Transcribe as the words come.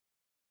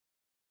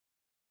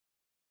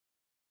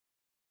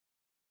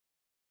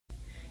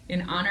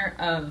In honor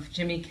of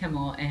Jimmy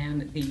Kimmel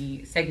and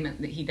the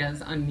segment that he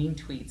does on Mean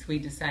Tweets, we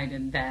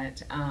decided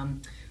that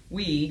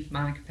we,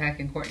 Monica Peck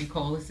and Courtney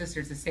Cole, the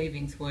Sisters of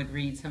Savings, would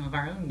read some of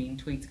our own mean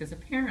tweets because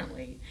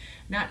apparently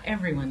not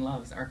everyone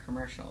loves our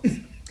commercials.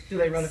 Do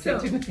they run a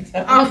 15 minutes?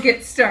 I'll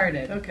get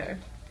started. Okay.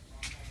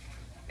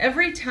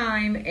 Every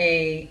time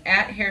a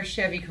at Hare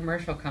Chevy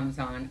commercial comes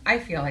on, I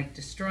feel like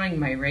destroying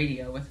my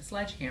radio with a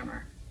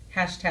sledgehammer.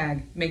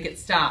 Hashtag make it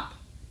stop.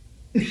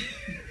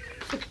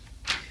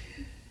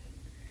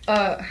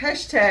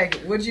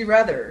 Hashtag would you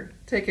rather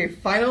take a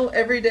final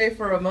every day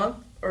for a month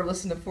or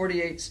listen to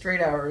 48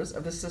 straight hours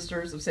of the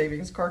Sisters of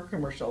Savings car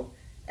commercial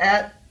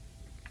at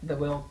the,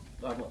 well,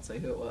 I won't say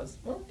who it was.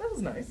 Well, that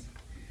was nice.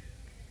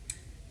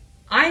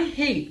 I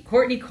hate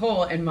Courtney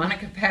Cole and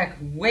Monica Peck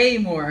way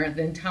more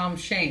than Tom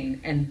Shane,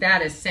 and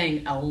that is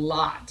saying a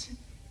lot.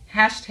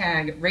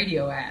 Hashtag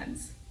radio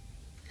ads.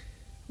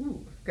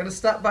 Ooh, gonna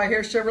stop by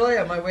Hare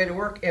Chevrolet on my way to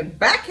work and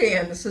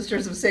backhand the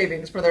Sisters of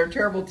Savings for their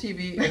terrible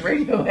TV and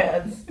radio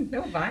ads.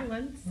 No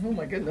violence. Oh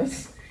my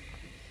goodness.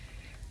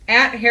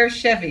 At Hare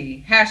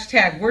Chevy.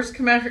 Hashtag worst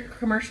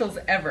commercials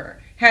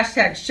ever.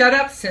 Hashtag shut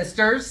up,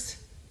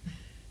 sisters.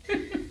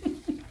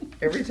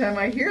 Every time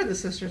I hear the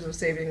Sisters of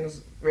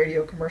Savings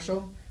radio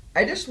commercial,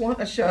 I just want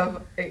to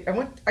shove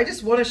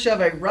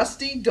a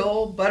rusty,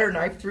 dull butter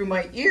knife through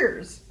my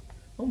ears.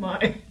 Oh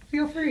my.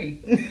 Feel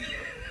free.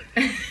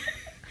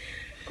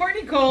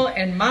 Courtney Cole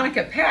and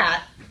Monica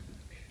Pat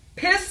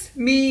piss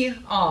me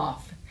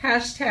off.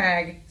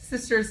 Hashtag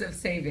Sisters of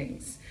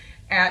Savings.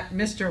 At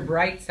Mr.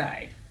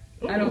 Brightside.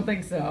 Ooh. I don't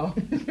think so.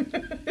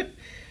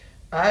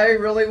 I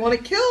really want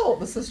to kill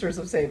the Sisters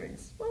of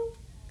Savings. Well,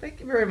 thank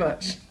you very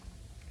much.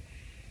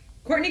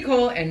 Courtney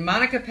Cole and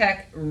Monica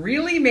Peck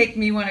really make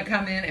me want to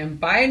come in and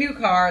buy a new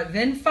car,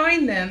 then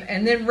find them,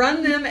 and then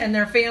run them and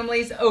their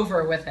families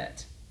over with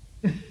it.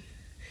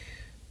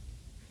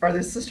 Are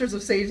the Sisters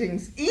of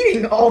Savings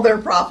eating all their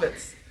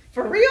profits?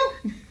 For real?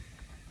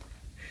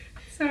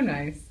 So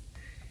nice.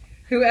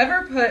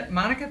 Whoever put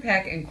Monica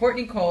Peck and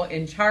Courtney Cole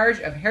in charge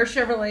of Hare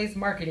Chevrolet's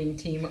marketing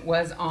team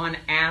was on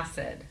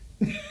acid.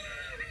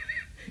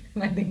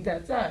 And I think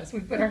that's us. We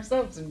put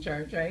ourselves in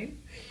charge, right?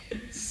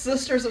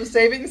 Sisters of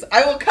Savings,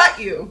 I will cut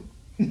you.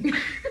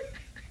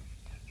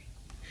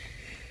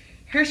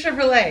 Hare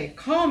Chevrolet,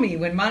 call me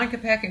when Monica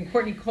Peck and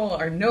Courtney Cole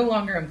are no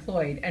longer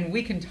employed and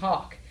we can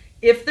talk.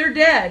 If they're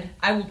dead,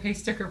 I will pay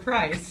sticker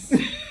price.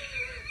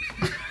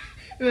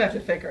 We have to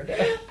fake our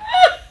death.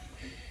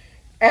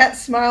 At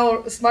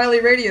Smiley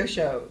Radio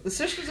Show, the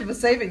Sisters of the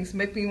Savings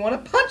make me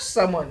want to punch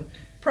someone,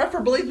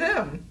 preferably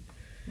them.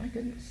 My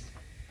goodness.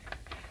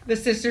 The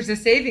Sisters of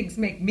Savings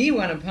make me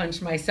want to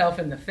punch myself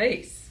in the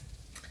face.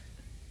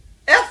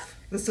 F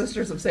the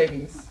Sisters of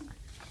Savings.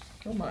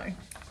 Oh my.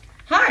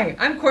 Hi,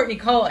 I'm Courtney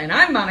Cole and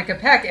I'm Monica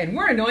Peck and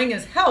we're annoying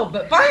as hell,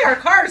 but buy our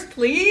cars,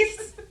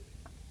 please.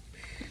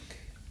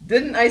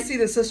 Didn't I see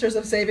the Sisters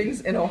of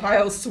Savings in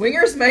Ohio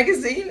Swingers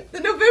magazine, the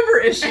November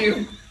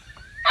issue?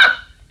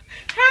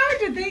 How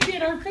did they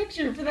get our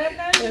picture for that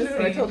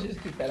magazine? I told you to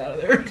keep that out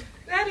of there.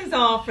 That is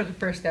all for the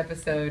first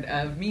episode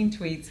of Mean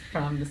Tweets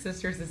from the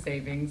Sisters of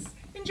Savings.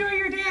 Enjoy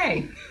your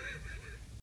day.